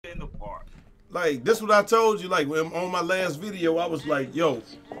Like, this what I told you, like, on my last video, I was like, yo,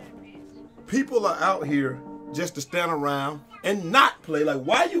 people are out here just to stand around and not play. Like,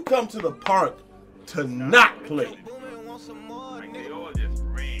 why you come to the park to not play? Like, they all just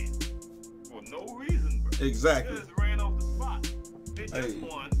ran for no reason, bro. Exactly. They just ran off the spot. They just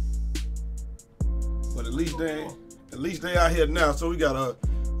won. But at least they out here now. So we got a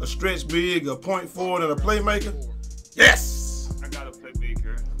stretch big, a point forward, and a playmaker. Yes! I got a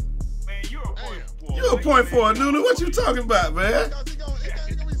playmaker. Man, you're a point forward. You're a point forward, Nunu. What you talking about, man?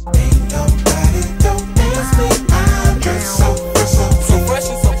 So fresh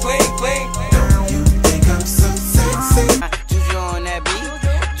and so plain. You think I'm so sexy? Juju on that beat,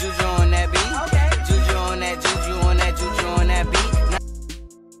 juju on that beat, juju on that, juju on that, juju on that beat.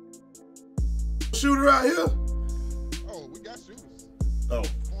 Shooter out here? Oh, we got shooters. Oh.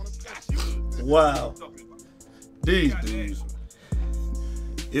 Wow. These dudes.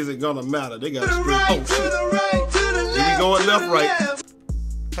 Is it gonna matter? They got a straight. Oh, shit. Here we going left, right.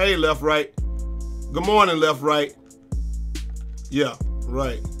 Hey, left, right. Good morning, left, right. Yeah,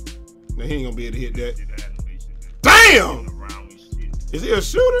 right. Now he ain't gonna be able to hit that. Damn! Is he a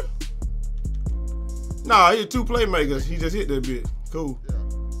shooter? Nah, he had two playmakers. He just hit that bit. Cool.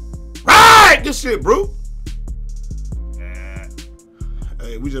 Right! Good shit, bro.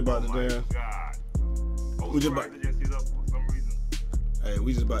 Hey, we just about to damn. We just about. Hey,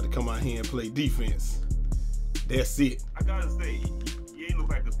 we just about to come out here and play defense. That's it. I gotta say, you ain't look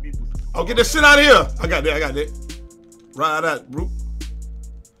like the people. Oh, get that shit out of here. I got that. Ride out, bro.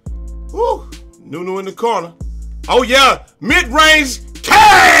 Woo. Nunu in the corner. Oh, yeah. Mid-range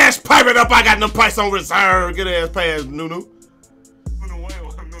cash. Pipe it up. I got them pipes on reserve. Good ass pass, Nunu. Nunu,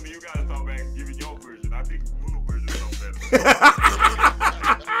 you gotta talk back and give it your version. I think Nunu version is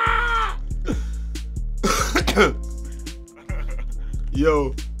better.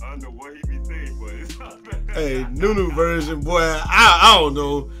 Yo. I don't know what he be saying, but it's not bad. Hey, Nunu version, boy. I don't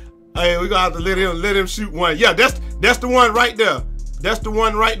know. Hey, we gonna have to let him shoot one. Yeah, that's the one right there. That's the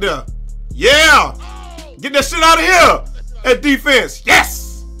one right there. Yeah. Get that shit out of here. At defense.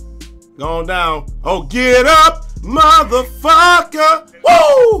 Yes. Going down. Oh, get up, motherfucker.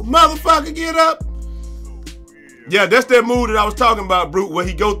 Woo, motherfucker, get up. Yeah, that's that move that I was talking about, Brute, where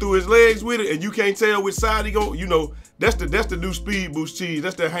he go through his legs with it, and you can't tell which side he go. You know, that's the new speed boost cheese.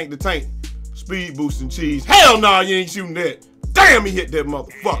 That's that Hank the Tank speed boosting cheese. Hell no, you ain't shooting that. Damn, he hit that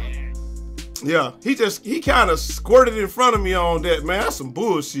motherfucker. Yeah, he kind of squirted in front of me on that, man. That's some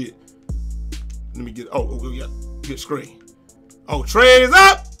bullshit. Let me get, yeah, good screen. Oh, Trey is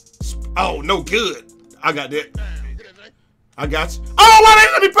up. Oh, no good. I got that. I got you. Oh, why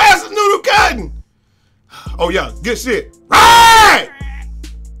they let me pass this Noodle Cotton? Oh, yeah, good shit. Right!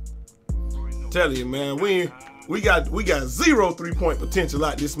 Tell you, man, we got 0 3-point potential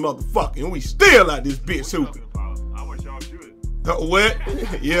out this motherfucker, and we still out this bitch hooping. I wish y'all should. What?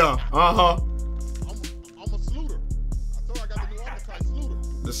 Yeah, uh-huh. I'm a slooter. I told I got the new archetype, slooter.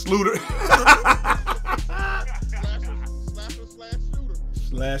 The slooter.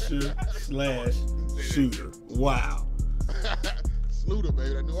 Slasher slash shooter. Wow. Slooter,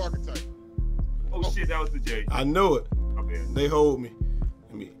 baby, that new archetype. Oh shit, that was the J. I know it. Okay. They hold me.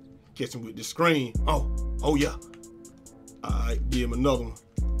 Let me catch him with the screen. Oh yeah. Alright, give him another one.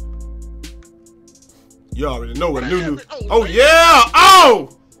 You already know what Nunu. Oh yeah!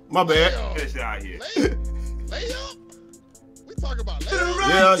 Oh! My bad. Get shit out here. Layup? We talking about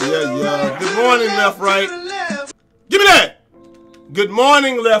layup. Yeah. Good morning, left, right. Give me that! Good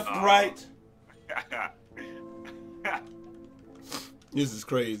morning, left, right. This is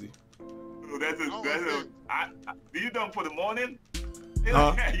crazy. You done for the morning?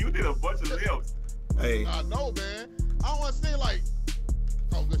 You did a bunch of layups. Hey. I know, man. I don't want to say like,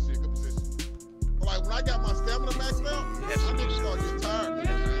 oh, good shit, good position. But like when I got my stamina maxed out, I need to start getting tired,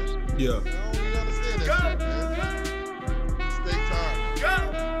 man. Yeah. I don't really understand that shit, man. Stay tired.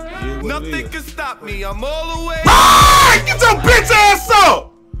 Yeah, nothing can stop me. I'm all the way. Ah! Get your bitch ass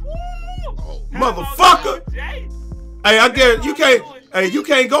up! Oh, motherfucker! Hey, I get you can't. Hey, you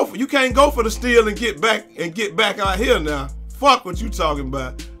can't go for the steal and get back out here now. Fuck what you talking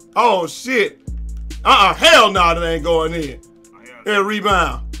about. Oh shit. Hell no, that ain't going in. And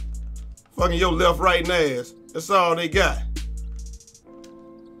rebound. Fucking your left, right, and ass. That's all they got.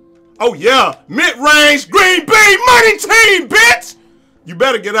 Oh yeah, mid-range, green bean, money team, bitch! You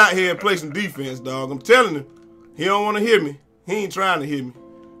better get out here and play some defense, dog. I'm telling him. He don't want to hear me. He ain't trying to hear me.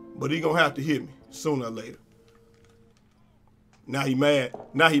 But he gonna have to hear me sooner or later. Now he mad.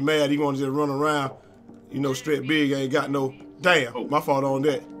 He gonna just run around. You know, straight big ain't got no. Damn, my fault on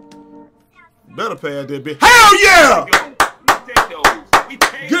that. Better pass that bitch. Hell yeah!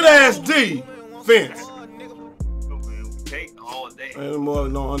 Good ass D. defense. Take all day. And them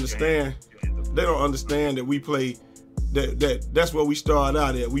boys don't understand. They don't understand that we play. That's where we start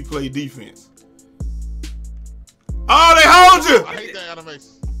out at. We play defense. Oh, they hold you. I hate that animation.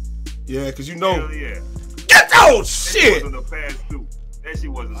 Yeah, because you know. Hell yeah. Get those shit. That shit wasn't a pass too. That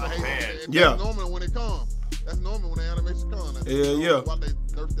shit wasn't a pass. That's Yeah. normal when it comes. That's normal when the animation comes. Yeah. Why they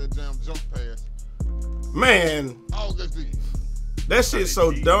nerf that jump pass? Man, All good D. that shit's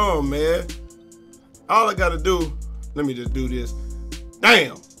so dumb, man. All I gotta do, let me just do this.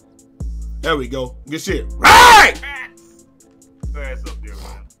 Damn. There we go. Good shit. Right! Pass up there,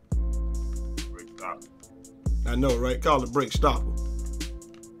 man. Break stop. I know, right? Call it break stopper.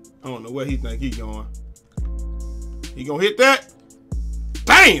 I don't know where he think he going. He gonna hit that?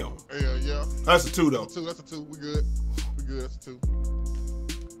 Damn! Yeah. That's a 2 though. That's a 2. We good. That's a 2.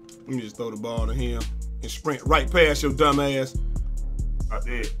 Let me just throw the ball to him and sprint right past your dumb ass. I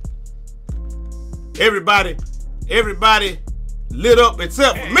did. Everybody lit up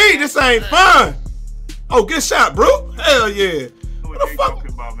except for me. This ain't fun. Oh, good shot, bro. Hell yeah. What the Jay fuck?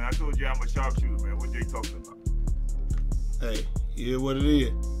 talking about, man? I told you I'm a sharpshooter, man. What Jay talking about? Hey, yeah, what it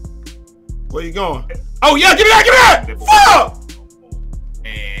is. Where you going? Oh, yeah, give me that, Fuck!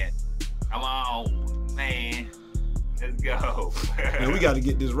 Man, come on, man. Let's go. Man, we got to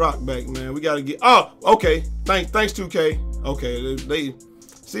get this rock back, man. We got to get. Oh, okay. Thanks, 2K. Okay, they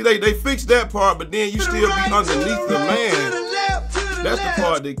fixed that part, but then you still be underneath the man. That's the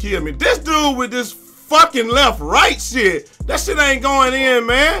part that killed me. This dude with this fucking left-right shit. That shit ain't going in,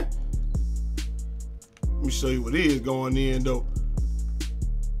 man. Let me show you what is going in, though.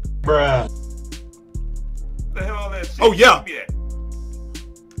 Bruh. What the hell all that shit? Oh, yeah.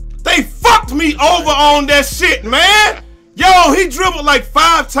 They fucked me over on that shit, man. Yo, he dribbled like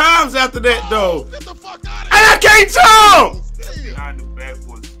 5 times after that, though. Get the fuck out of And I can't jump! Behind the back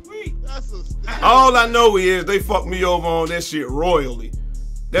was sweet. That's a steal. All I know is they fucked me over on that shit royally.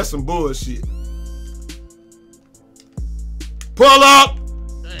 That's some bullshit. Pull up,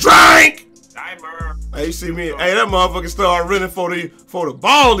 drink. Timer. Hey, you see me? Hey, that motherfucker started running for the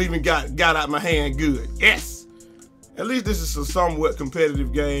ball even got out my hand good. Yes. At least this is a somewhat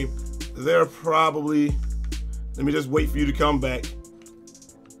competitive game. They're probably. Let me just wait for you to come back.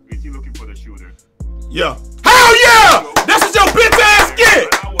 Is you looking for the shooter? Yeah. Hell yeah! That's what your bitch ass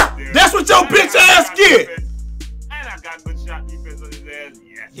get. That's what your bitch ass get. And I got good shot defense on his ass.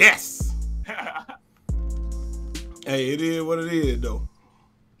 Yes. Hey, it is what it is, though.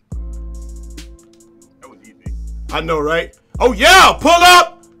 That was easy. I know, right? Oh, yeah! Pull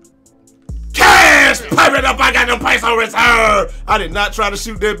up! Cash! Pipe it up! I got them pipes on reserve! I did not try to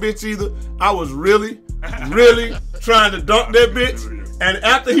shoot that bitch either. I was really trying to dunk that bitch. And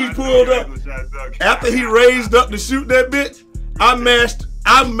after he pulled up, after he raised up to shoot that bitch, I mashed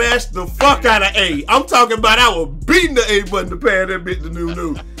the fuck out of A. I'm talking about I was beating the A button to pad that bitch to new.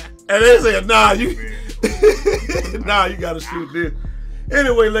 And they said, nah, you gotta shoot this.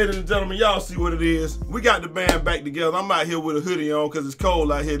 Anyway, ladies and gentlemen, y'all see what it is. We got the band back together. I'm out here with a hoodie on because it's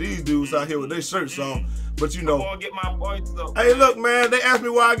cold out here. These dudes out here with their shirts on. But you know. I'm gonna get my points though. Hey, look, man, they asked me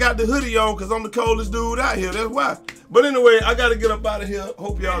why I got the hoodie on because I'm the coldest dude out here. That's why. But anyway, I got to get up out of here.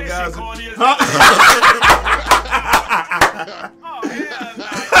 Hope y'all guys.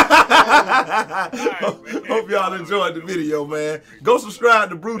 Hope y'all enjoyed the video, man. Go subscribe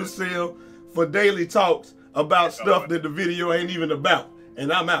to Brutus Cell for daily talks about stuff that the video ain't even about.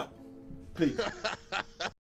 And I'm out. Peace.